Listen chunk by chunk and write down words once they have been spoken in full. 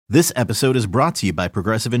This episode is brought to you by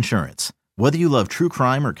Progressive Insurance. Whether you love true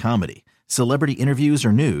crime or comedy, celebrity interviews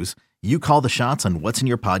or news, you call the shots on what's in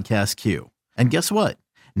your podcast queue. And guess what?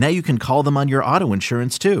 Now you can call them on your auto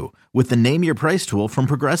insurance too with the Name Your Price tool from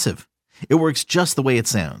Progressive. It works just the way it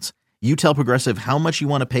sounds. You tell Progressive how much you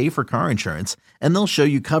want to pay for car insurance, and they'll show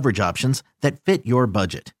you coverage options that fit your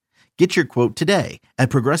budget. Get your quote today at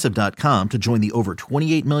Progressive.com to join the over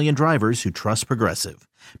 28 million drivers who trust Progressive.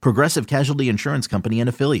 Progressive Casualty Insurance Company and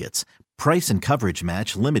Affiliates. Price and coverage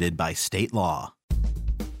match limited by state law.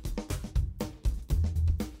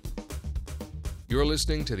 You're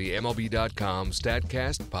listening to the MLB.com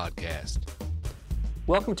StatCast podcast.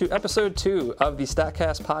 Welcome to episode 2 of the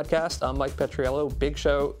StatCast podcast. I'm Mike Petriello. Big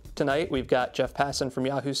show tonight. We've got Jeff Passan from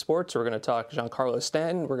Yahoo Sports. We're going to talk Giancarlo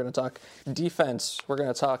Stanton. We're going to talk defense. We're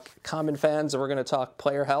going to talk common fans, and we're going to talk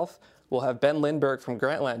player health. We'll have Ben Lindbergh from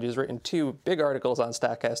Grantland, who's written 2 big articles on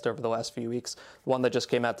StatCast over the last few weeks. The one that just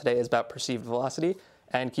came out today is about perceived velocity.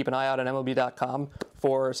 And keep an eye out on MLB.com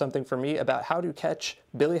for something from me about how to catch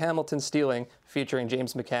Billy Hamilton stealing, featuring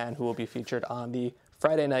James McCann, who will be featured on the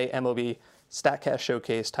Friday night MLB StatCast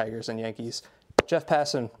Showcase, Tigers and Yankees. Jeff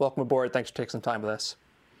Passan, welcome aboard. Thanks for taking some time with us.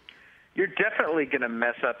 You're definitely going to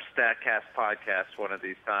mess up StatCast podcast one of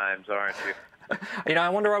these times, aren't you? I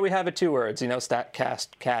wonder why we have it 2 words. StatCast,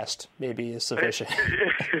 cast maybe is sufficient.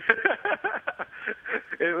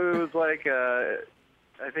 It was like, I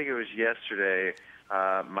think it was yesterday,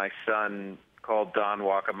 my son called Don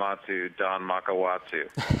Wakamatsu Don Makawatsu,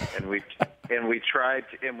 and we tried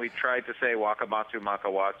to say Wakamatsu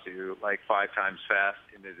Makawatsu like 5 times fast,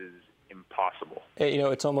 and it is impossible.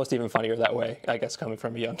 It's almost even funnier that way, I guess, coming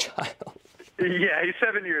from a young child. Yeah, he's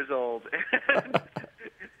 7 years old.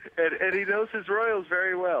 And he knows his Royals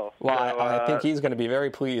very well. Well, so, I think he's going to be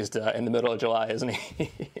very pleased in the middle of July, isn't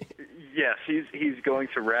he? Yes, he's going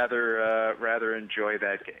to rather enjoy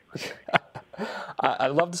that game.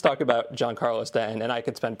 I'd love to talk about Giancarlo Stanton, and I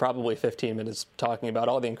could spend probably 15 minutes talking about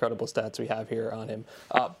all the incredible stats we have here on him.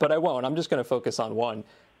 But I won't. I'm just going to focus on one.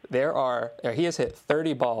 He has hit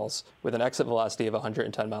 30 balls with an exit velocity of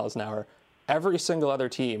 110 miles an hour. Every single other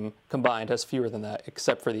team combined has fewer than that,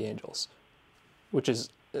 except for the Angels, which is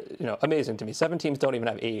amazing to me. 7 teams don't even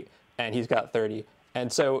have 8, and he's got 30. And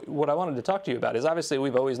so what I wanted to talk to you about is, obviously,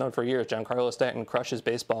 we've always known for years Giancarlo Stanton crushes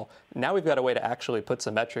baseball. Now we've got a way to actually put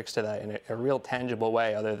some metrics to that in a real tangible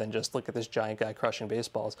way, other than just look at this giant guy crushing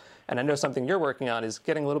baseballs. And I know something you're working on is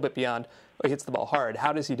getting a little bit beyond, he hits the ball hard.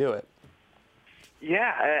 How does he do it?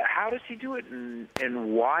 Yeah, how does he do it, and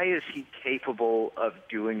why is he capable of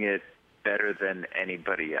doing it better than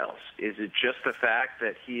anybody else? Is it just the fact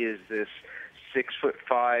that he is this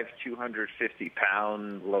 6'5",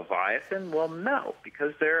 250-pound Leviathan? Well, no,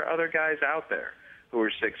 because there are other guys out there who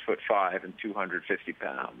are 6'5" and 250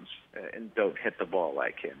 pounds and don't hit the ball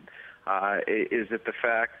like him. Is it the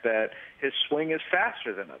fact that his swing is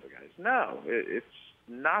faster than other guys? No, it's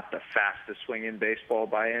not the fastest swing in baseball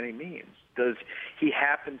by any means. Does he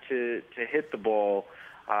happen to hit the ball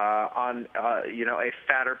on a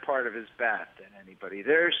fatter part of his bat than anybody?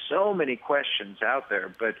 There are so many questions out there,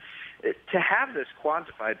 but to have this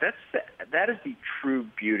quantified, that is the true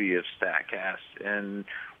beauty of StatCast, and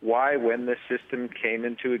why, when the system came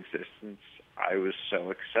into existence, I was so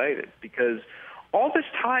excited, because all this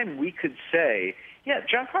time we could say, yeah,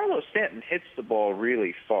 Giancarlo Stanton hits the ball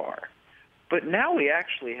really far, but now we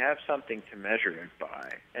actually have something to measure it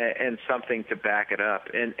by and something to back it up,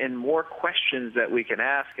 and more questions that we can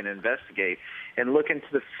ask and investigate and look into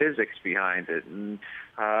the physics behind it, and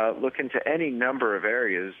look into any number of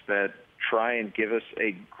areas that try and give us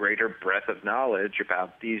a greater breadth of knowledge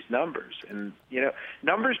about these numbers. And,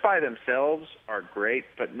 numbers by themselves are great,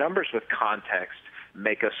 but numbers with context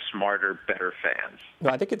make us smarter, better fans.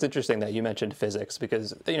 Well, I think it's interesting that you mentioned physics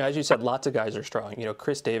because, as you said, lots of guys are strong.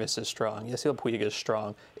 Chris Davis is strong. Yasiel Puig is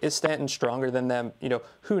strong. Is Stanton stronger than them?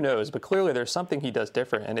 Who knows? But clearly there's something he does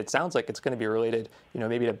different, and it sounds like it's going to be related,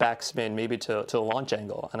 maybe to backspin, maybe to a launch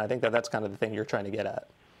angle. And I think that's kind of the thing you're trying to get at.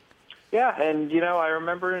 Yeah, and, I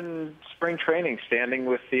remember in spring training standing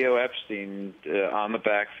with Theo Epstein on the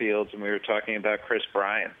backfields, and we were talking about Chris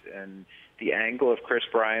Bryant, and the angle of Chris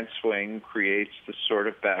Bryant's swing creates the sort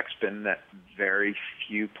of backspin that very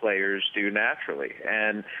few players do naturally.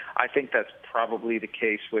 And I think that's probably the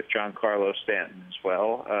case with Giancarlo Stanton as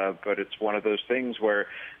well. But it's one of those things where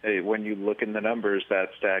when you look in the numbers that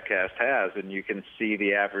StatCast has, and you can see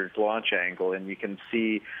the average launch angle, and you can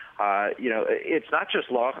see, it's not just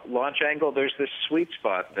launch angle. There's this sweet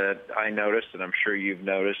spot that I noticed, and I'm sure you've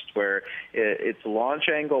noticed, where it's launch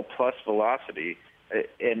angle plus velocity.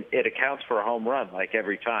 and it accounts for a home run like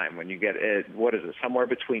every time. When you get, somewhere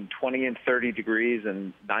between 20 and 30 degrees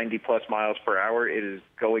and 90-plus miles per hour, it is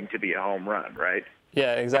going to be a home run, right?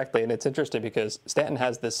 Yeah, exactly. And it's interesting because Stanton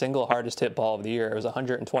has the single hardest hit ball of the year. It was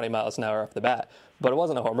 120 miles an hour off the bat, but it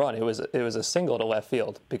wasn't a home run. It was a single to left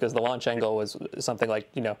field because the launch angle was something like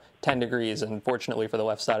 10 degrees. And fortunately for the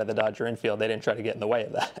left side of the Dodger infield, they didn't try to get in the way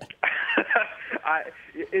of that.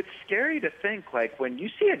 It's scary to think, like, when you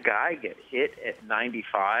see a guy get hit at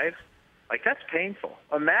 95, like, that's painful.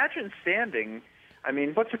 Imagine standing,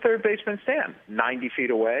 what's a third baseman stand? 90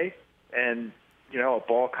 feet away, and a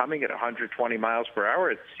ball coming at 120 miles per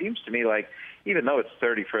hour. It seems to me like even though it's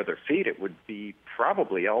 30 further feet, it would be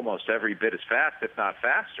probably almost every bit as fast, if not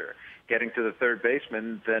faster, getting to the third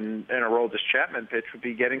baseman than an Aroldis Chapman pitch would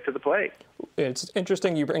be getting to the plate. It's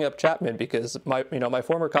interesting you bring up Chapman because my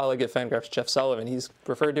former colleague at Fangraphs, Jeff Sullivan, he's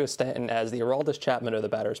referred to Stanton as the Aroldis Chapman of the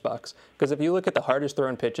batter's box. Because if you look at the hardest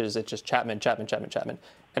thrown pitches, it's just Chapman.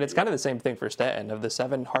 And it's kind of the same thing for Stanton. Of the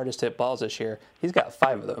 7 hardest hit balls this year, he's got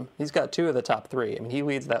 5 of them. He's got 2 of the top 3. He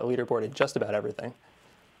leads that leaderboard in just about everything.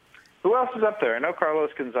 Who else is up there? I know Carlos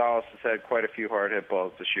Gonzalez has had quite a few hard hit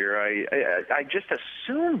balls this year. I just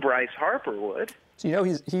assume Bryce Harper would. So,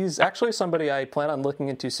 he's actually somebody I plan on looking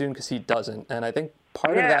into soon because he doesn't. And I think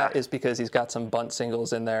part of that is because he's got some bunt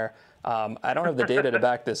singles in there. I don't have the data to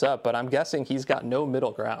back this up, but I'm guessing he's got no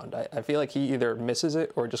middle ground. I feel like he either misses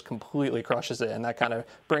it or just completely crushes it, and that kind of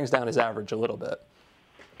brings down his average a little bit.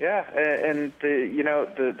 Yeah, and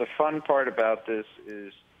the fun part about this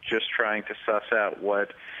is just trying to suss out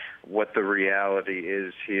what the reality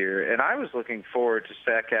is here. And I was looking forward to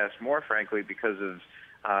StatCast more, frankly, because of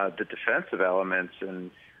the defensive elements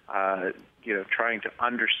and trying to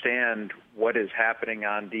understand what is happening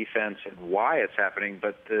on defense and why it's happening.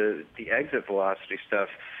 But the exit velocity stuff,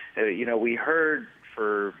 we heard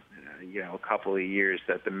for a couple of years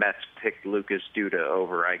that the Mets picked Lucas Duda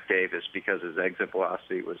over Ike Davis because his exit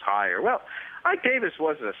velocity was higher. Well, Ike Davis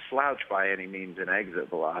wasn't a slouch by any means in exit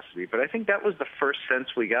velocity, but I think that was the first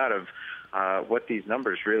sense we got of what these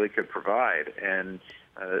numbers really could provide. And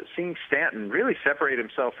seeing Stanton really separate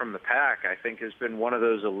himself from the pack, I think, has been one of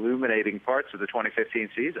those illuminating parts of the 2015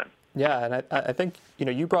 season. Yeah, and I think,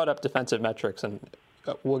 you brought up defensive metrics, and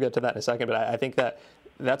we'll get to that in a second, but I think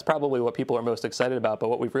that's probably what people are most excited about. But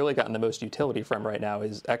what we've really gotten the most utility from right now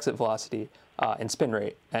is exit velocity and spin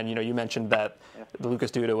rate. And, you mentioned that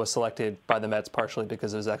Lucas Duda was selected by the Mets partially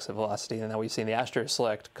because of his exit velocity. And now we've seen the Astros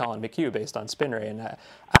select Colin McHugh based on spin rate. And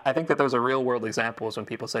I think that those are real world examples when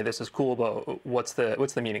people say this is cool, but what's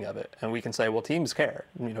the meaning of it? And we can say, well, teams care.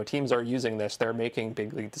 Teams are using this. They're making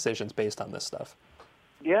big league decisions based on this stuff.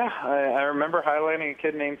 Yeah, I remember highlighting a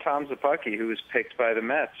kid named Tom Zappucki who was picked by the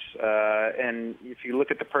Mets. And if you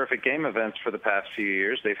look at the perfect game events for the past few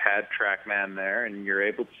years, they've had TrackMan there, and you're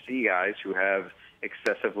able to see guys who have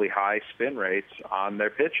excessively high spin rates on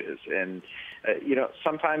their pitches. And,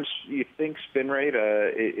 sometimes you think spin rate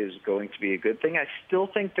is going to be a good thing. I still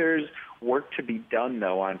think there's work to be done,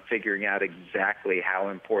 though, on figuring out exactly how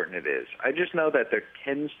important it is. I just know that there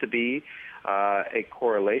tends to be a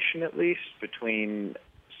correlation, at least, between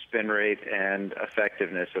spin rate and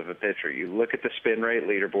effectiveness of a pitcher. You look at the spin rate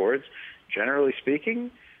leaderboards, generally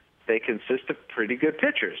speaking, they consist of pretty good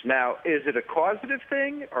pitchers. Now, is it a causative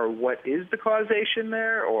thing, or what is the causation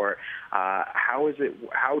there, or how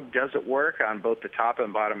does it work on both the top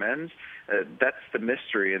and bottom ends? That's the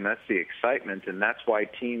mystery, and that's the excitement, and that's why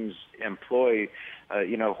teams employ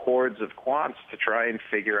hordes of quants to try and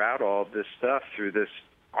figure out all of this stuff through this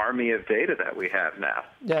army of data that we have now.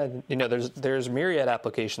 Yeah, there's myriad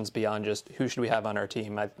applications beyond just who should we have on our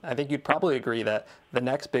team. I think you'd probably agree that the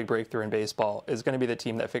next big breakthrough in baseball is going to be the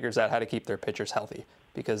team that figures out how to keep their pitchers healthy,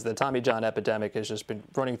 because the Tommy John epidemic has just been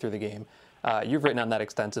running through the game. You've written on that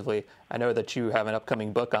extensively. I know that you have an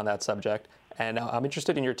upcoming book on that subject, and I'm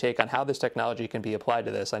interested in your take on how this technology can be applied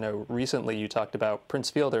to this. I know recently you talked about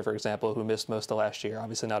Prince Fielder, for example, who missed most of last year,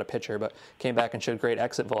 obviously not a pitcher, but came back and showed great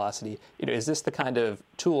exit velocity. Is this the kind of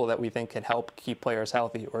tool that we think can help keep players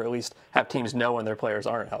healthy, or at least have teams know when their players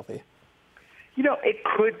aren't healthy? It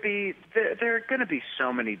could be. There are going to be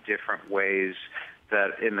so many different ways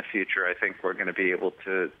that in the future I think we're going to be able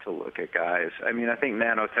to look at guys. I think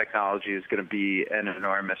nanotechnology is going to be an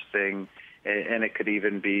enormous thing, and it could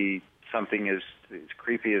even be something as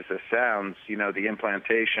creepy as this sounds, the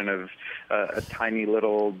implantation of a tiny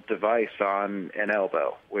little device on an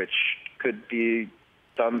elbow, which could be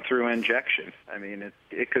done through injection.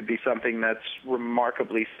 It could be something that's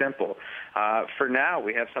remarkably simple. For now,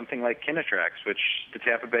 we have something like Kinetrax, which the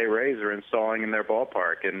Tampa Bay Rays are installing in their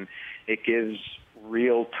ballpark, and it gives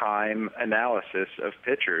real-time analysis of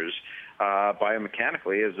pitchers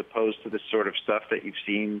biomechanically, as opposed to the sort of stuff that you've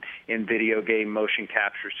seen in video game motion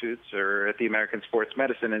capture suits or at the American Sports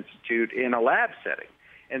Medicine Institute in a lab setting.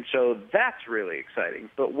 And so that's really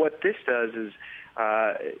exciting. But what this does is,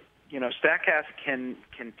 StatCast can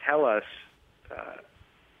tell us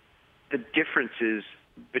the differences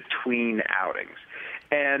between outings.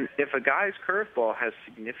 And if a guy's curveball has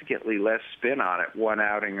significantly less spin on it, one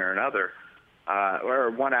outing or another,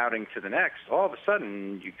 or one outing to the next, all of a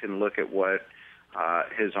sudden you can look at what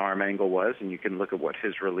his arm angle was, and you can look at what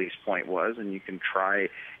his release point was, and you can try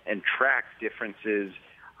and track differences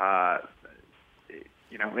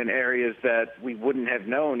in areas that we wouldn't have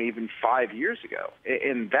known even 5 years ago.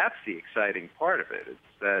 And that's the exciting part of it. It's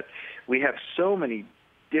that we have so many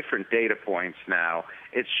different data points now.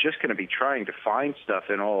 It's just going to be trying to find stuff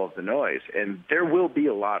in all of the noise, and there will be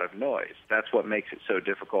a lot of noise. That's what makes it so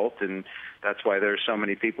difficult, and that's why there are so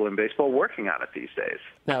many people in baseball working on it these days.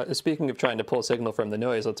 Now, speaking of trying to pull signal from the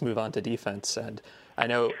noise, let's move on to defense. And I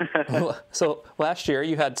know, so last year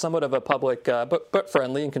you had somewhat of a public but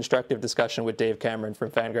friendly and constructive discussion with Dave Cameron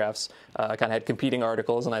from Fangraphs. Kind of had competing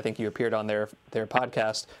articles, and I think you appeared on their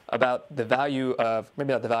podcast about the value of,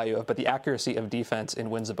 maybe not the value of, but the accuracy of defense in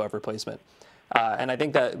wins above replacement. And I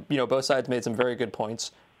think that, both sides made some very good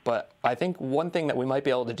points. But I think one thing that we might be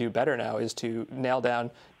able to do better now is to nail down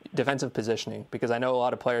defensive positioning, because I know a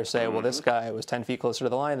lot of players say, well, this guy was 10 feet closer to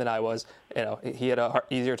the line than I was. He had a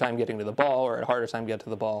easier time getting to the ball or a harder time getting to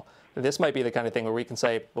the ball. This might be the kind of thing where we can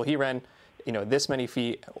say, well, he ran, this many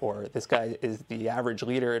feet, or this guy is the average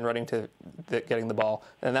leader in running to getting the ball.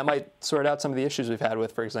 And that might sort out some of the issues we've had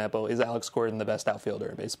with, for example, is Alex Gordon the best outfielder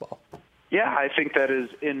in baseball? Yeah, I think that is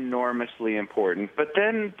enormously important. But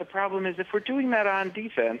then the problem is if we're doing that on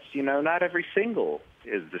defense, not every single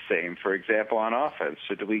is the same, for example, on offense.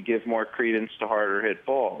 So do we give more credence to harder hit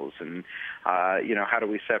balls? And, how do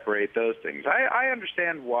we separate those things? I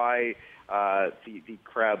understand why the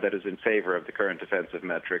crowd that is in favor of the current defensive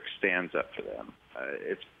metrics stands up for them.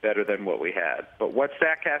 It's better than what we had. But what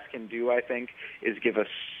StatCast can do, I think, is give us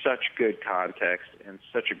such good context and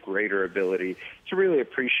such a greater ability to really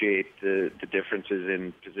appreciate the differences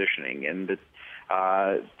in positioning and the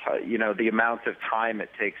amount of time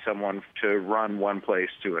it takes someone to run one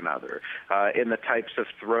place to another, in the types of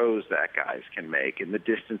throws that guys can make, and the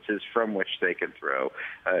distances from which they can throw.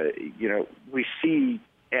 We see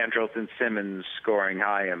Andrelton Simmons scoring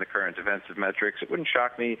high in the current defensive metrics. It wouldn't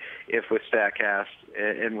shock me if with StatCast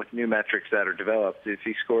and with new metrics that are developed, if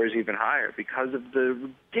he scores even higher because of the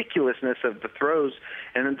ridiculousness of the throws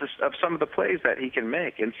and of some of the plays that he can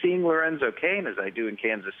make. And seeing Lorenzo Cain, as I do in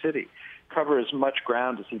Kansas City, cover as much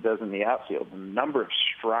ground as he does in the outfield, and the number of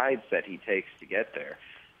strides that he takes to get there.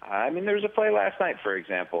 There was a play last night, for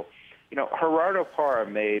example. Gerardo Parra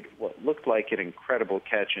made what looked like an incredible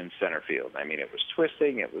catch in center field. It was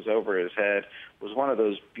twisting, it was over his head, it was one of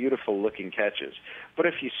those beautiful-looking catches. But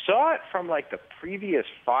if you saw it from, the previous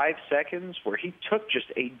 5 seconds where he took just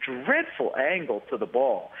a dreadful angle to the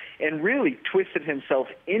ball and really twisted himself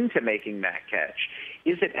into making that catch,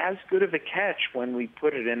 is it as good of a catch when we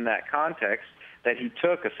put it in that context that he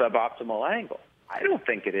took a suboptimal angle? I don't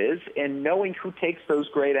think it is. And knowing who takes those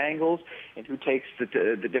great angles and who takes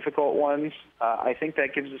the difficult ones, I think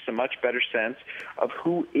that gives us a much better sense of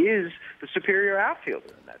who is the superior outfielder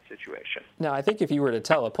in that situation. Now, I think if you were to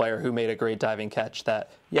tell a player who made a great diving catch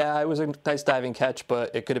that, yeah, it was a nice diving catch,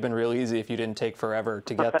 but it could have been real easy if you didn't take forever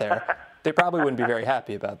to get there, they probably wouldn't be very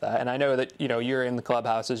happy about that. And I know that, you're in the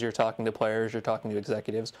clubhouses, you're talking to players, you're talking to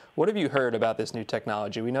executives. What have you heard about this new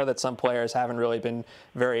technology? We know that some players haven't really been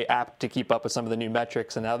very apt to keep up with some of the new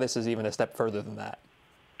metrics, and now this is even a step further than that.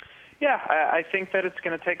 Yeah, I think that it's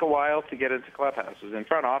going to take a while to get into clubhouses. In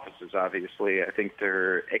front offices, obviously, I think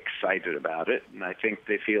they're excited about it, and I think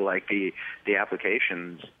they feel like the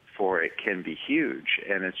applications for it can be huge,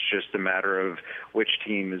 and it's just a matter of which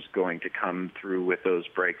team is going to come through with those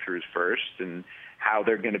breakthroughs first and how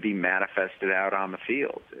they're going to be manifested out on the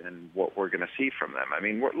field and what we're going to see from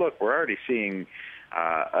them. We're already seeing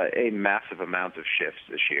a massive amount of shifts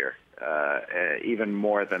this year, even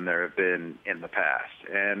more than there have been in the past.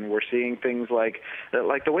 And we're seeing things like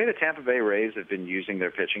the way the Tampa Bay Rays have been using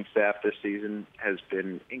their pitching staff this season has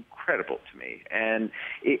been incredible to me. And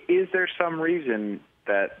is there some reason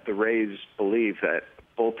that the Rays believe that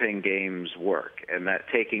bullpen games work and that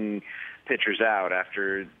taking pitchers out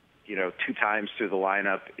after 2 times through the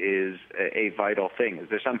lineup is a vital thing? Is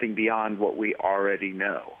there something beyond what we already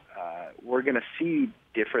know? We're going to see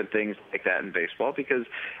different things like that in baseball because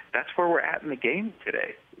that's where we're at in the game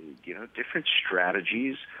today. Different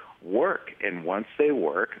strategies work. And once they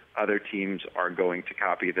work, other teams are going to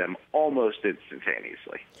copy them almost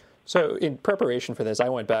instantaneously. So in preparation for this, I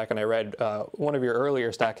went back and I read one of your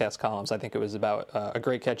earlier StatCast columns. I think it was about a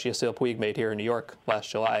great catch Yasiel Puig made here in New York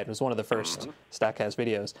last July. It was one of the first StatCast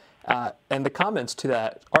videos. And the comments to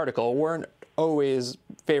that article weren't always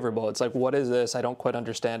favorable. It's like, what is this? I don't quite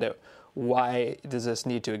understand it. Why does this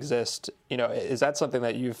need to exist? You know, is that something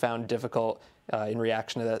that you've found difficult in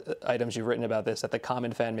reaction to the items you've written about this, that the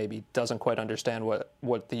common fan maybe doesn't quite understand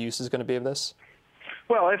what the use is going to be of this?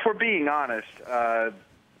 Well, if we're being honest,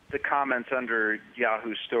 the comments under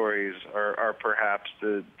Yahoo Stories are perhaps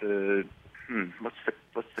what's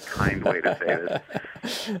the kind way to say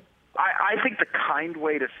this? I think the kind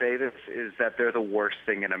way to say this is that they're the worst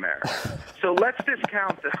thing in America. So let's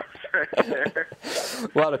discount those right there.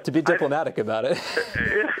 Well, to be diplomatic about it.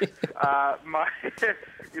 I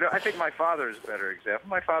think my father is a better example.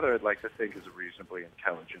 My father, I'd like to think, is a reasonably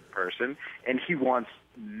intelligent person, and he wants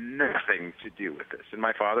nothing to do with this. And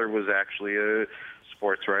my father was actually a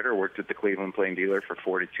sports writer, worked at the Cleveland Plain Dealer for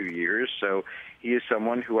 42 years, so he is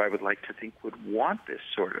someone who I would like to think would want this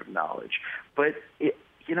sort of knowledge. But I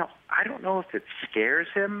don't know if it scares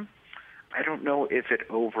him. I don't know if it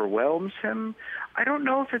overwhelms him. I don't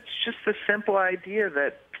know if it's just the simple idea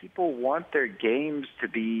that people want their games to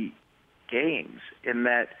be games, and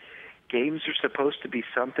that games are supposed to be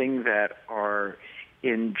something that are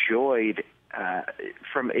enjoyed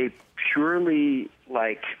from a purely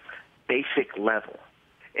basic level.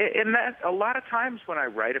 And that a lot of times when I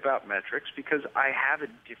write about metrics, because I have a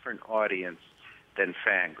different audience than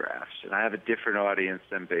Fangraphs, and I have a different audience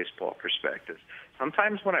than Baseball Prospectus.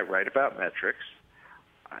 Sometimes when I write about metrics,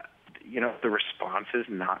 the response is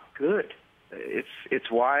not good.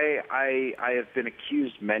 It's why I have been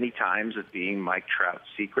accused many times of being Mike Trout's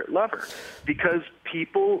secret lover, because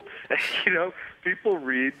people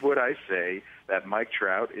read what I say, that Mike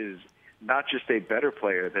Trout is not just a better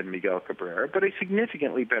player than Miguel Cabrera, but a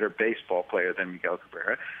significantly better baseball player than Miguel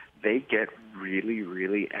Cabrera. They get really,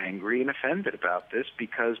 really angry and offended about this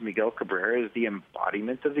because Miguel Cabrera is the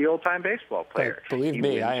embodiment of the old-time baseball player. Hey, believe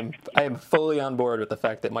me, I am fully on board with the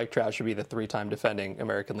fact that Mike Trout should be the 3-time defending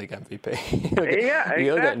American League MVP. Yeah, exactly.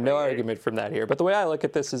 You'll get no argument from that here. But the way I look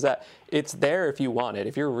at this is that it's there if you want it.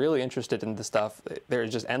 If you're really interested in the stuff,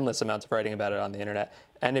 there's just endless amounts of writing about it on the internet.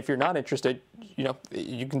 And if you're not interested,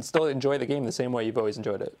 you can still enjoy the game the same way you've always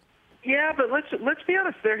enjoyed it. Yeah, but let's be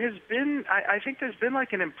honest. There has been, I think there's been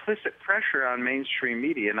an implicit pressure on mainstream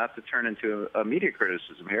media, not to turn into a media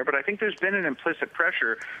criticism here, but I think there's been an implicit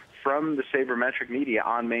pressure from the sabermetric media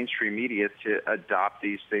on mainstream media to adopt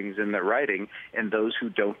these things in their writing, and those who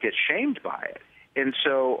don't get shamed by it. And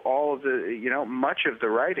so all of the, much of the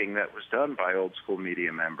writing that was done by old school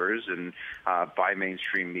media members and by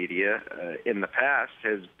mainstream media in the past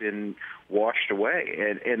has been washed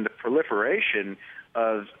away. And the proliferation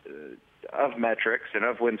of metrics and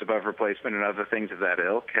of wins above replacement and other things of that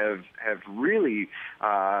ilk have really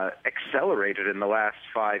accelerated in the last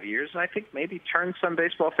 5 years, and I think maybe turned some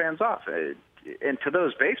baseball fans off. And to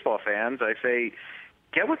those baseball fans, I say,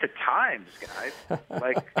 get with the times, guys.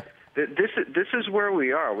 This is where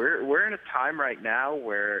we are. We're in a time right now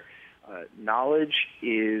where knowledge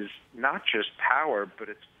is not just power, but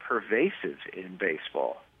it's pervasive in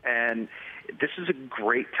baseball. And this is a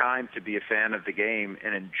great time to be a fan of the game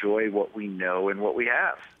and enjoy what we know and what we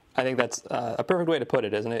have. I think that's a perfect way to put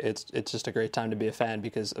it, isn't it? It's just a great time to be a fan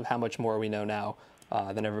because of how much more we know now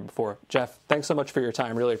than ever before. Jeff, thanks so much for your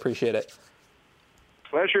time. Really appreciate it.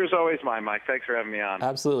 Pleasure is always mine, Mike. Thanks for having me on.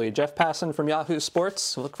 Absolutely. Jeff Passan from Yahoo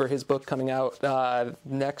Sports. Look for his book coming out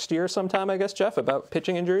next year sometime, I guess, Jeff, about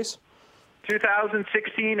pitching injuries.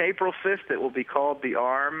 2016, April 5th. It will be called The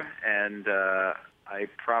Arm, and I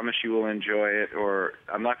promise you will enjoy it, or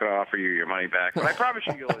I'm not going to offer you your money back, but I promise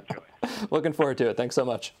you'll enjoy it. Looking forward to it. Thanks so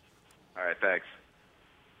much. All right, thanks.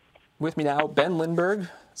 With me now, Ben Lindbergh,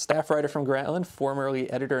 staff writer from Grantland, formerly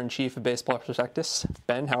editor-in-chief of Baseball Prospectus.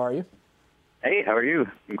 Ben, how are you? Hey, how are you?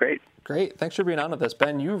 I'm great. Great. Thanks for being on with us.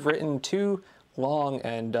 Ben, you've written 2 long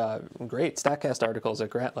and great StatCast articles at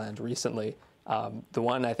Grantland recently. The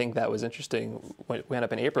one I think that was interesting when it went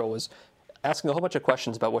up in April was asking a whole bunch of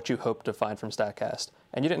questions about what you hope to find from StatCast.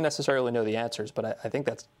 And you didn't necessarily know the answers, but I think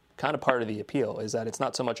that's kind of part of the appeal, is that it's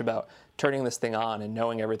not so much about turning this thing on and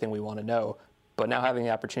knowing everything we want to know, but now having the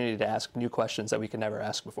opportunity to ask new questions that we could never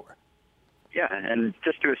ask before. Yeah, and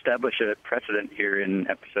just to establish a precedent here in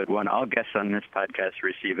episode 1, all guests on this podcast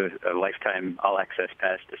receive a lifetime all-access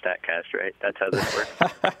pass to StatCast, right? That's how this works.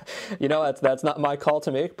 That's not my call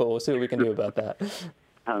to make, but we'll see what we can do about that.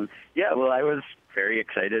 Yeah, well, I was very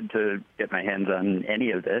excited to get my hands on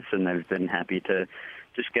any of this, and I've been happy to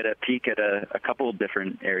just get a peek at a couple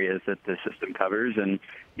different areas that the system covers. And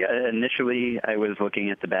yeah, initially I was looking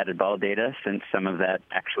at the batted ball data, since some of that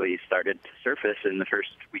actually started to surface in the first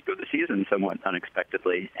week of the season somewhat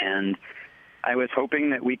unexpectedly. And I was hoping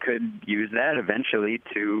that we could use that eventually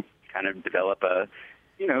to kind of develop a,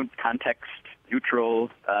 context neutral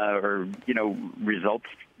or, results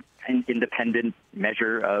independent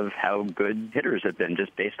measure of how good hitters have been,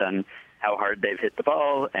 just based on how hard they've hit the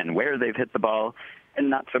ball and where they've hit the ball, and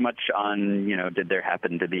not so much on, did there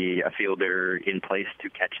happen to be a fielder in place to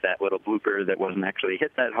catch that little blooper that wasn't actually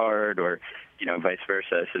hit that hard, or, vice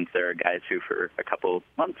versa, since there are guys who for a couple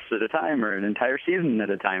months at a time or an entire season at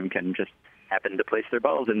a time can just happen to place their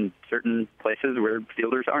balls in certain places where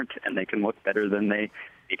fielders aren't, and they can look better than they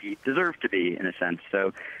maybe deserve to be, in a sense.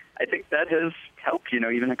 So I think that has helped,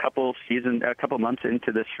 even a couple months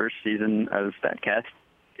into this first season of StatCast,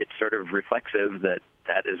 it's sort of reflexive that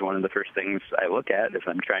is one of the first things I look at if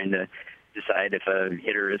I'm trying to decide if a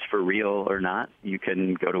hitter is for real or not. You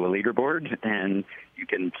can go to a leaderboard and you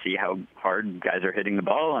can see how hard guys are hitting the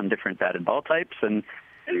ball on different batted ball types, and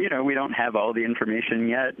we don't have all the information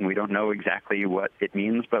yet, and we don't know exactly what it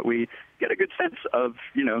means, but we get a good sense of,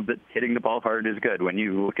 that hitting the ball hard is good. When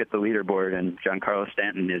you look at the leaderboard and Giancarlo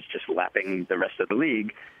Stanton is just lapping the rest of the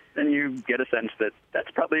league, then you get a sense that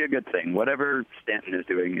that's probably a good thing. Whatever Stanton is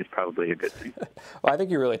doing is probably a good thing. Well, I think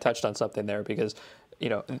you really touched on something there, because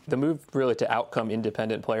the move really to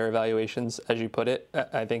outcome-independent player evaluations, as you put it,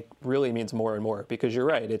 I think really means more and more, because you're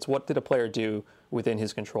right. It's what did a player do within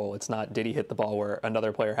his control. It's not did he hit the ball where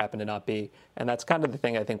another player happened to not be. And that's kind of the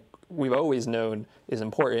thing I think we've always known is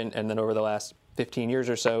important, and then over the last 15 years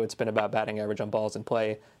or so, it's been about batting average on balls in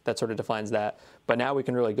play. That sort of defines that. But now we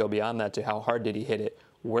can really go beyond that to how hard did he hit it,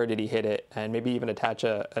 where did he hit it, and maybe even attach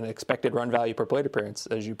an expected run value per plate appearance,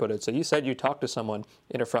 as you put it. So you said you talked to someone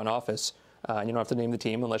in a front office, you don't have to name the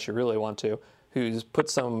team unless you really want to, who's put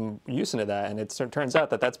some use into that, and it turns out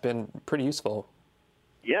that that's been pretty useful.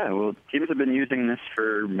 Yeah, well, teams have been using this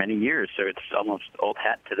for many years, so it's almost old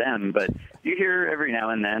hat to them. But you hear every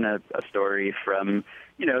now and then a story from,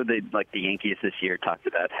 the Yankees this year talked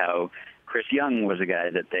about how Chris Young was a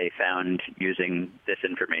guy that they found using this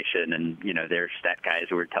information, and, their stat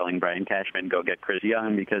guys were telling Brian Cashman, go get Chris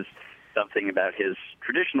Young, because something about his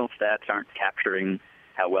traditional stats aren't capturing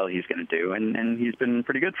how well he's going to do, and he's been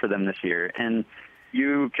pretty good for them this year. And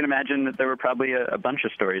you can imagine that there were probably a bunch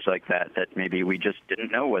of stories like that maybe we just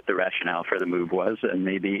didn't know what the rationale for the move was, and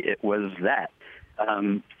maybe it was that.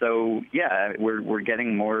 So, yeah, we're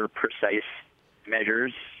getting more precise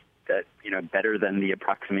measures that, better than the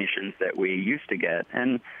approximations that we used to get.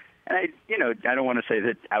 And I don't want to say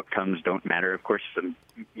that outcomes don't matter. Of course, some,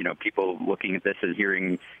 people looking at this and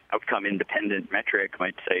hearing outcome-independent metric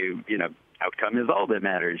might say, outcome is all that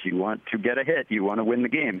matters. You want to get a hit. You want to win the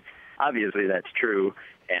game. Obviously, that's true,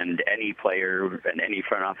 and any player and any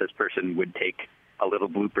front office person would take a little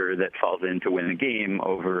blooper that falls in to win the game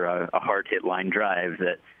over a hard-hit line drive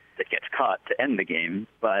that gets caught to end the game.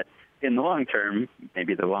 But in the long term,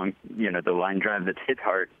 maybe the line drive that's hit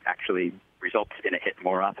hard actually results in a hit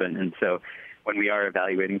more often. And so when we are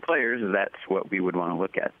evaluating players, that's what we would want to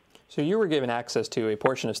look at. So you were given access to a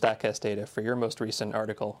portion of StatCast data for your most recent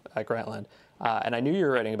article at Grantland. And I knew you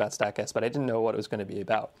were writing about StatCast, but I didn't know what it was going to be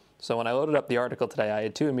about. So when I loaded up the article today, I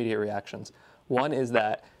had two immediate reactions. One is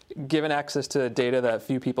that, given access to data that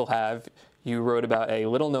few people have, you wrote about a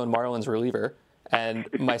little-known Marlins reliever. And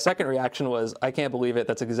my second reaction was, I can't believe it.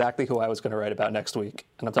 That's exactly who I was going to write about next week.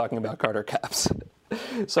 And I'm talking about Carter Capps.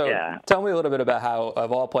 So yeah. Tell me a little bit about how,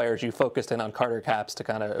 of all players, you focused in on Carter Capps to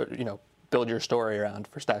kind of, build your story around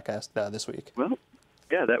for StatCast this week. Well,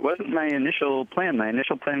 yeah, that wasn't my initial plan. My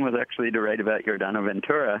initial plan was actually to write about Yordano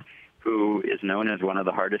Ventura, who is known as one of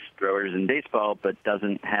the hardest throwers in baseball, but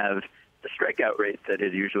doesn't have the strikeout rate that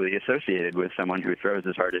is usually associated with someone who throws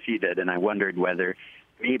as hard as he did. And I wondered whether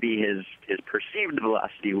maybe his perceived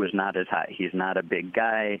velocity was not as high. He's not a big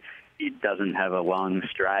guy. He doesn't have a long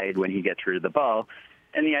stride when he gets rid of the ball.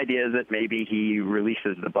 And the idea is that maybe he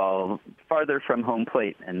releases the ball farther from home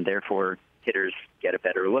plate, and therefore hitters get a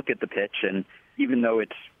better look at the pitch. And even though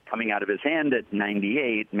it's coming out of his hand at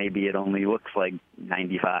 98, maybe it only looks like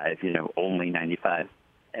 95, only 95.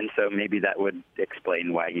 And so maybe that would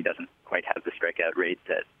explain why he doesn't quite have the strikeout rate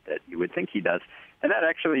that you would think he does. And that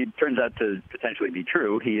actually turns out to potentially be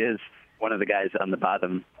true. He is one of the guys on the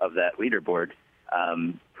bottom of that leaderboard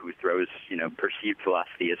who throws, perceived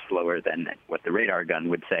velocity is slower than what the radar gun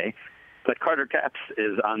would say. But Carter Capps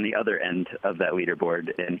is on the other end of that leaderboard,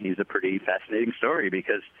 and he's a pretty fascinating story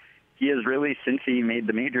because he has really, since he made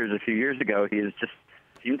the majors a few years ago, he has just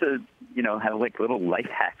seemed to, have like little life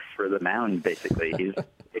hacks for the mound, basically. He's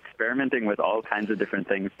experimenting with all kinds of different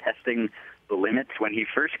things, testing the limits. When he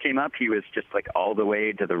first came up, he was just like all the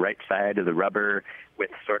way to the right side of the rubber with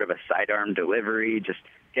sort of a sidearm delivery, just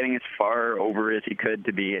getting as far over as he could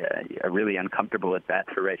to be a really uncomfortable at bat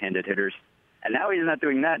for right-handed hitters. And now he's not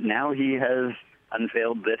doing that. Now he has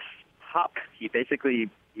unveiled this hop. He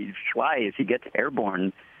flies. He gets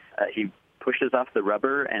airborne. He pushes off the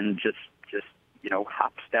rubber and just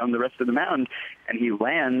hops down the rest of the mound, and he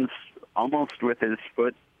lands almost with his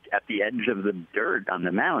foot at the edge of the dirt on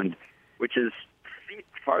the mound, which is feet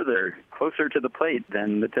farther, closer to the plate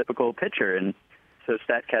than the typical pitcher. And so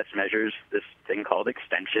StatCast measures this thing called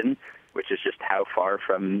extension, which is just how far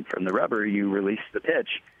from the rubber you release the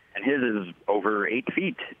pitch. And his is over 8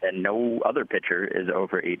 feet, and no other pitcher is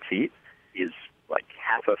over 8 feet. He's like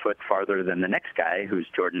half a foot farther than the next guy, who's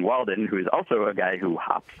Jordan Walden, who's also a guy who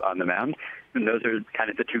hops on the mound. And those are kind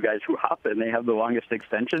of the two guys who hop, and they have the longest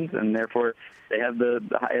extensions, and therefore they have the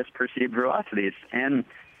highest perceived velocities. And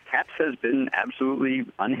Capps has been absolutely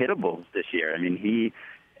unhittable this year. I mean, he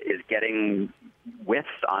is getting whiffs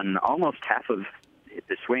on almost half of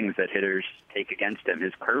the swings that hitters take against him.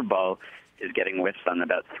 His curveball is getting whiffs on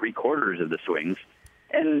about 3/4 of the swings.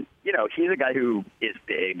 And, he's a guy who is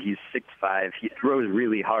big. He's 6'5". He throws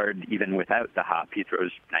really hard even without the hop. He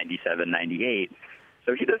throws 97, 98.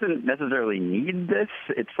 So he doesn't necessarily need this.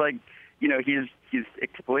 It's like, he's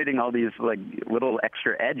exploiting all these like little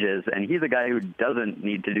extra edges, and he's a guy who doesn't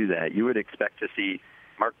need to do that. You would expect to see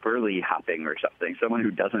Mark Burley hopping or something, someone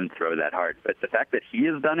who doesn't throw that hard. But the fact that he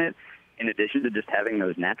has done it, in addition to just having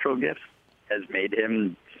those natural gifts, has made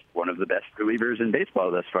him one of the best relievers in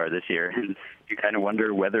baseball thus far this year. And you kind of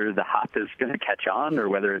wonder whether the hop is going to catch on, or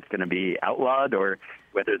whether it's going to be outlawed, or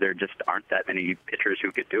whether there just aren't that many pitchers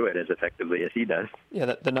who could do it as effectively as he does.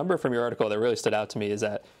 Yeah, the number from your article that really stood out to me is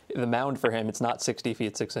that the mound for him, it's not 60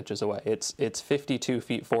 feet 6 inches away. It's 52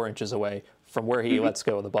 feet 4 inches away from where he lets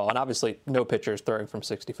go of the ball. And obviously no pitcher is throwing from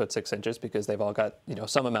 60 foot 6 inches because they've all got,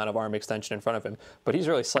 some amount of arm extension in front of him. But he's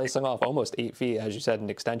really slicing off almost 8 feet, as you said, in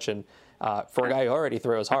extension for a guy who already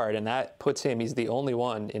throws hard. And that puts him, he's the only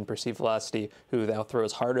one in perceived velocity who now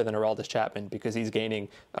throws harder than Aroldis Chapman because he's gaining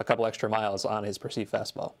a couple extra miles on his perceived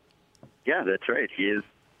fastball. Yeah, that's right. He is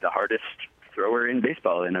the hardest thrower in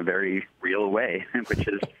baseball in a very real way, which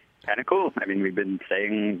is kind of cool. I mean, we've been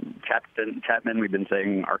saying Chapman, we've been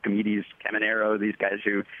saying Archimedes, Caminero, these guys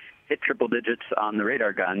who hit triple digits on the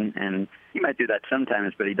radar gun, and he might do that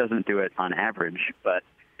sometimes, but he doesn't do it on average. But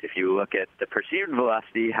if you look at the perceived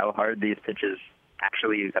velocity, how hard these pitches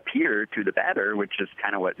actually appear to the batter, which is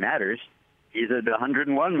kind of what matters, he's at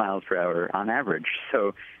 101 miles per hour on average.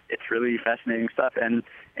 So it's really fascinating stuff. And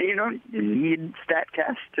you need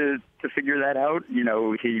StatCast to figure that out.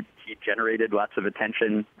 He generated lots of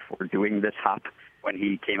attention for doing this hop when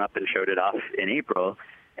he came up and showed it off in April.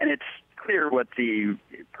 And it's clear what the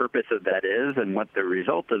purpose of that is and what the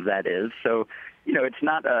result of that is. So, it's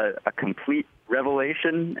not a complete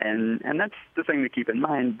revelation. And that's the thing to keep in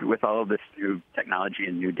mind with all of this new technology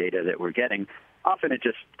and new data that we're getting. Often it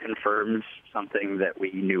just confirms something that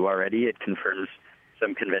we knew already. It confirms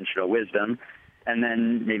some conventional wisdom. And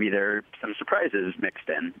then maybe there are some surprises mixed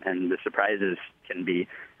in, and the surprises can be,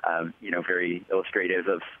 very illustrative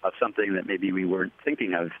of something that maybe we weren't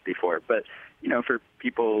thinking of before. But, for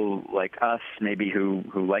people like us, maybe who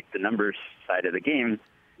like the numbers side of the game,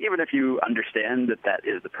 even if you understand that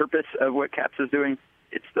is the purpose of what Capps is doing,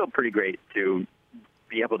 it's still pretty great to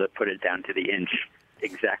be able to put it down to the inch,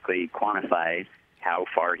 exactly quantify how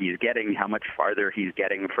far he's getting, how much farther he's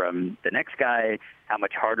getting from the next guy, how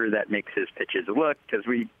much harder that makes his pitches look, because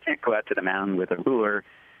we can't go out to the mound with a ruler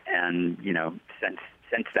and,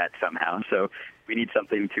 sense that somehow. So we need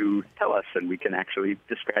something to tell us, and we can actually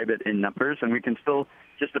describe it in numbers, and we can still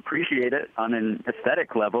just appreciate it on an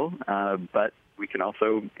aesthetic level, but we can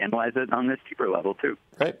also analyze it on this deeper level too.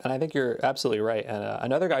 Right, and I think you're absolutely right. And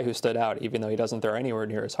another guy who stood out, even though he doesn't throw anywhere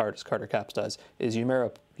near as hard as Carter Capps does, is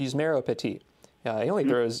Yusmeiro Petit. He only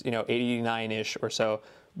throws, 89-ish or so,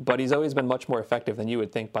 but he's always been much more effective than you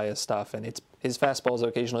would think by his stuff. And his fastball's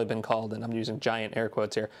occasionally been called, and I'm using giant air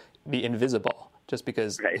quotes here, the invisible, just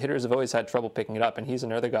because hitters have always had trouble picking it up. And he's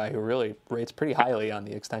another guy who really rates pretty highly on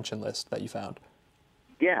the extension list that you found.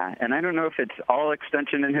 Yeah, and I don't know if it's all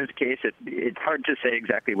extension in his case. It's hard to say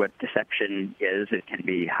exactly what deception is. It can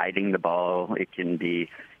be hiding the ball. It can be,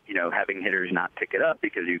 having hitters not pick it up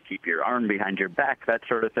because you keep your arm behind your back, that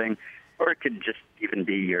sort of thing. Or it could just even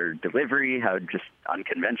be your delivery, how just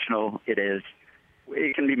unconventional it is.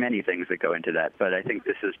 it can be many things that go into that, but I think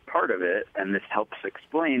this is part of it, and this helps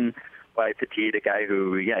explain why Petit, a guy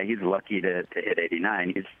who, he's lucky to hit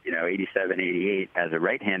 89. He's, 87, 88 as a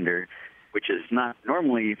right-hander, which is not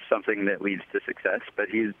normally something that leads to success, but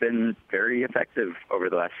he's been very effective over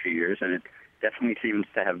the last few years, and it definitely seems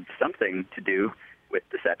to have something to do with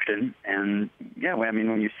deception. And,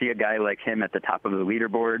 when you see a guy like him at the top of the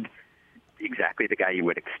leaderboard, exactly the guy you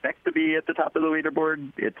would expect to be at the top of the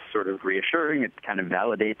leaderboard, it's sort of reassuring. It kind of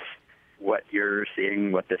validates what you're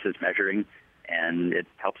seeing, what this is measuring, and it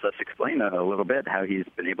helps us explain a little bit how he's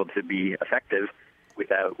been able to be effective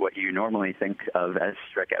without what you normally think of as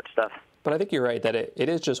strikeout stuff. But I think you're right that it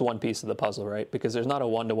is just one piece of the puzzle, right? Because there's not a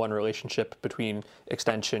one-to-one relationship between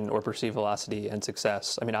extension or perceived velocity and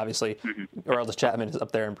success. I mean, obviously, Aroldis Chapman is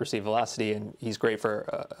up there in perceived velocity, and he's great for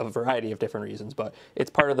a variety of different reasons. But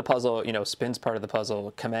it's part of the puzzle. Spin's part of the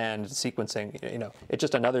puzzle. Command, sequencing. It's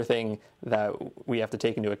just another thing that we have to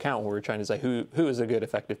take into account when we're trying to say who is a good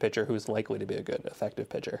effective pitcher, who's likely to be a good effective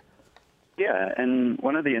pitcher. Yeah, and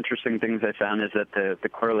one of the interesting things I found is that the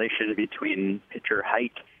correlation between pitcher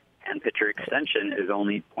height and pitcher extension is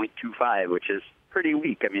only 0.25, which is pretty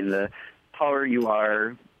weak. I mean, the taller you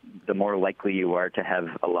are, the more likely you are to have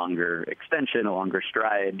a longer extension, a longer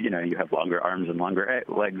stride. You have longer arms and longer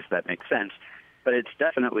legs. That makes sense. But it's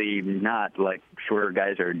definitely not like shorter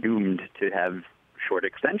guys are doomed to have short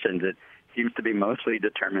extensions. It seems to be mostly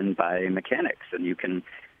determined by mechanics, and you can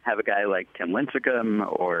have a guy like Tim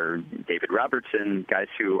Lincecum or David Robertson, guys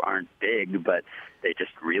who aren't big, but they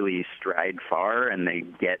just really stride far and they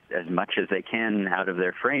get as much as they can out of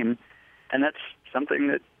their frame. And that's something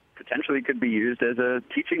that potentially could be used as a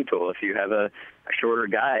teaching tool. If you have a shorter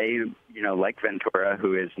guy, like Ventura,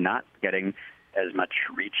 who is not getting as much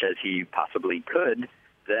reach as he possibly could,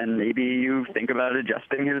 then maybe you think about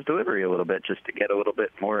adjusting his delivery a little bit just to get a little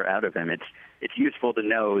bit more out of him. It's useful to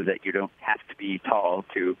know that you don't have to be tall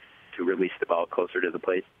to release the ball closer to the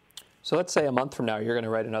plate. So let's say a month from now you're going to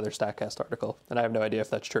write another StatCast article, and I have no idea if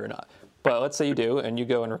that's true or not. But let's say you do, and you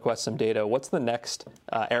go and request some data. What's the next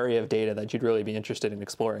area of data that you'd really be interested in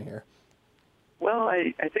exploring here? Well,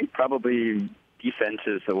 I think probably defense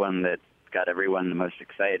is the one that got everyone the most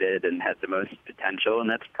excited and had the most potential, and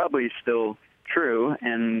that's probably still true,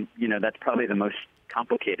 and that's probably the most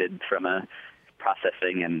complicated from a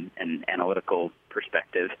processing and analytical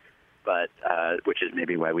perspective, but which is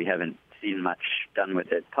maybe why we haven't seen much done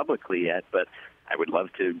with it publicly yet. But I would love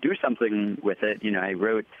to do something with it. I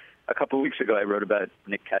wrote a couple of weeks ago, I wrote about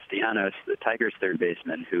Nick Castellanos, the Tigers third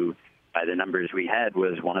baseman, who by the numbers we had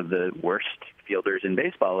was one of the worst fielders in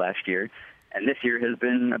baseball last year. And this year has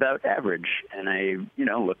been about average. And I,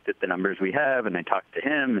 looked at the numbers we have, and I talked to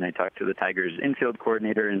him, and I talked to the Tigers infield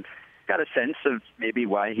coordinator, and got a sense of maybe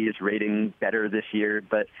why he is rating better this year.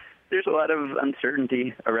 But there's a lot of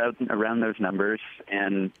uncertainty around those numbers.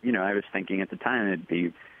 And, I was thinking at the time it'd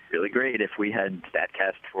be really great if we had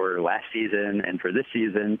StatCast for last season and for this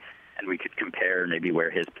season, and we could compare maybe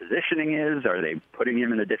where his positioning is. Are they putting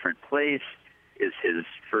him in a different place? Is his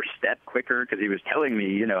first step quicker? Because he was telling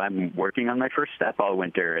me, I'm working on my first step all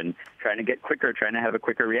winter and trying to get quicker, trying to have a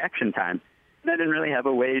quicker reaction time. And I didn't really have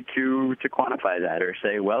a way to quantify that or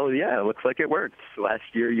say, well, yeah, it looks like it worked. Last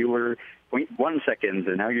year you were 0.1 seconds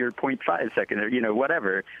and now you're 0.5 seconds or,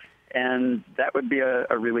 whatever. And that would be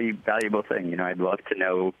a really valuable thing. I'd love to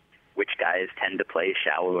know which guys tend to play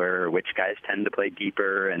shallower or which guys tend to play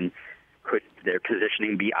deeper, and could their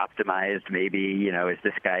positioning be optimized? Maybe, is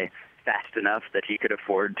this guy fast enough that he could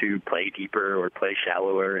afford to play deeper or play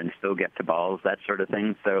shallower and still get to balls, that sort of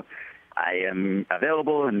thing. So I am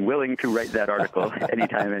available and willing to write that article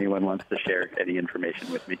anytime anyone wants to share any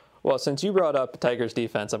information with me. Well, since you brought up Tigers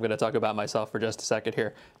defense, I'm going to talk about myself for just a second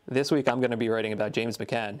here. This week, I'm going to be writing about James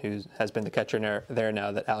McCann, who has been the catcher there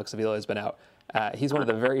now that Alex Avila has been out. He's one of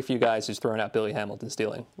the very few guys who's thrown out Billy Hamilton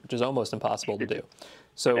stealing, which is almost impossible to do.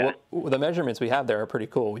 So the measurements we have there are pretty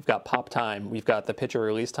cool. We've got pop time, we've got the pitcher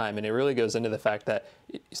release time, and it really goes into the fact that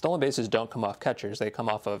stolen bases don't come off catchers. They come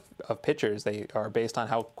off of pitchers. They are based on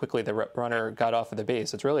how quickly the runner got off of the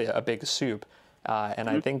base. It's really a big soup. And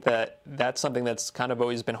I think that's something that's kind of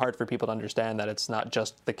always been hard for people to understand, that it's not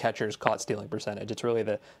just the catcher's caught stealing percentage. It's really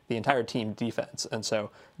the entire team defense. And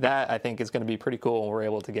so that, I think, is going to be pretty cool when we're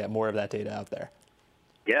able to get more of that data out there.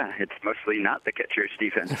 Yeah, it's mostly not the catcher's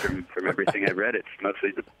defense from everything I've read. It's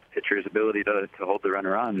mostly the pitcher's ability to hold the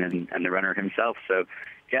runner on and the runner himself. So,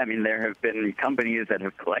 yeah, there have been companies that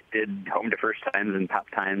have collected home to first times and pop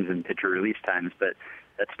times and pitcher release times, but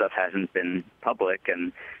that stuff hasn't been public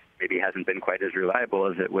and maybe hasn't been quite as reliable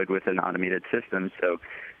as it would with an automated system. So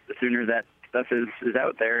the the sooner that stuff is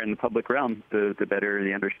out there in the public realm, the better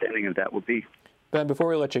the understanding of that will be. Ben, before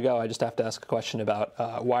we let you go, I just have to ask a question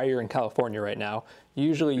about why you're in California right now.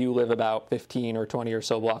 Usually you live about 15 or 20 or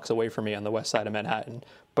so blocks away from me on the west side of Manhattan,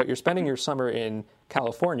 but you're spending your summer in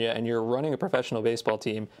California and you're running a professional baseball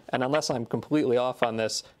team. And unless I'm completely off on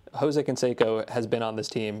this, Jose Canseco has been on this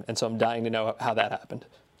team, and so I'm dying to know how that happened.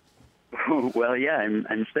 Well, yeah,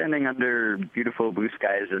 I'm standing under beautiful blue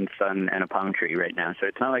skies and sun and a palm tree right now, so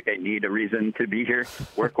it's not like I need a reason to be here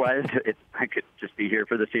work-wise. I could just be here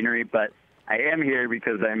for the scenery, but I am here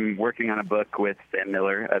because I'm working on a book with Sam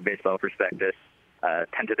Miller of Baseball Prospectus,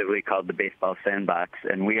 tentatively called The Baseball Sandbox,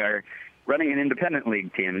 and we are running an independent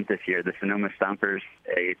league team this year, the Sonoma Stompers,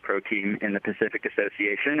 a pro team in the Pacific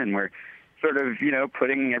Association, and we're sort of,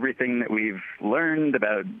 putting everything that we've learned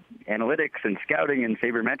about analytics and scouting and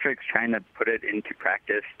sabermetrics, trying to put it into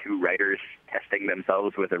practice to writers testing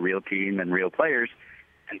themselves with a real team and real players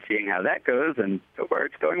and seeing how that goes. And so far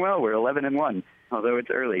it's going well. We're 11-1, although it's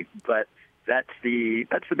early. But that's the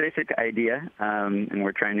basic idea, and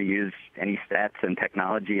we're trying to use any stats and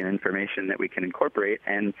technology and information that we can incorporate.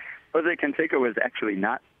 And Jose Canseco was actually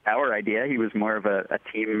not our idea. He was more of a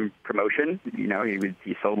team promotion.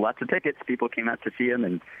 He sold lots of tickets. People came out to see him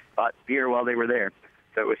and bought beer while they were there.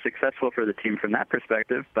 So it was successful for the team from that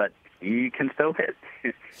perspective, but he can still hit.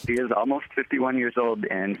 He is almost 51 years old,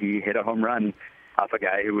 and he hit a home run off a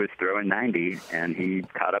guy who was throwing 90, and he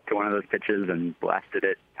caught up to one of those pitches and blasted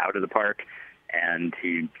it out of the park, and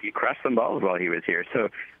he crushed some balls while he was here. So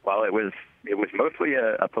while it was mostly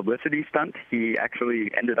a publicity stunt, he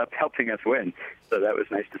actually ended up helping us win. So that was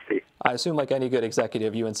nice to see. I assume, like any good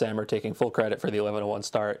executive, you and Sam are taking full credit for the 11-1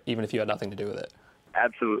 start, even if you had nothing to do with it.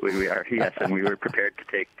 Absolutely we are, yes, and we were prepared to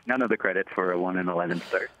take none of the credit for a 1-11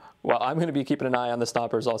 start. Well, I'm going to be keeping an eye on the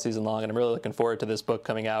Stompers all season long, and I'm really looking forward to this book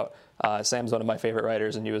coming out. Sam's one of my favorite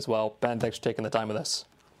writers, and you as well. Ben, thanks for taking the time with us.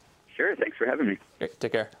 Sure, thanks for having me. Great,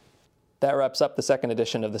 take care. That wraps up the second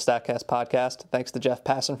edition of the StatCast podcast. Thanks to Jeff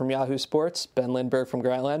Passan from Yahoo Sports, Ben Lindbergh from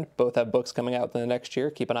Grantland. Both have books coming out in the next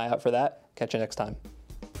year. Keep an eye out for that. Catch you next time.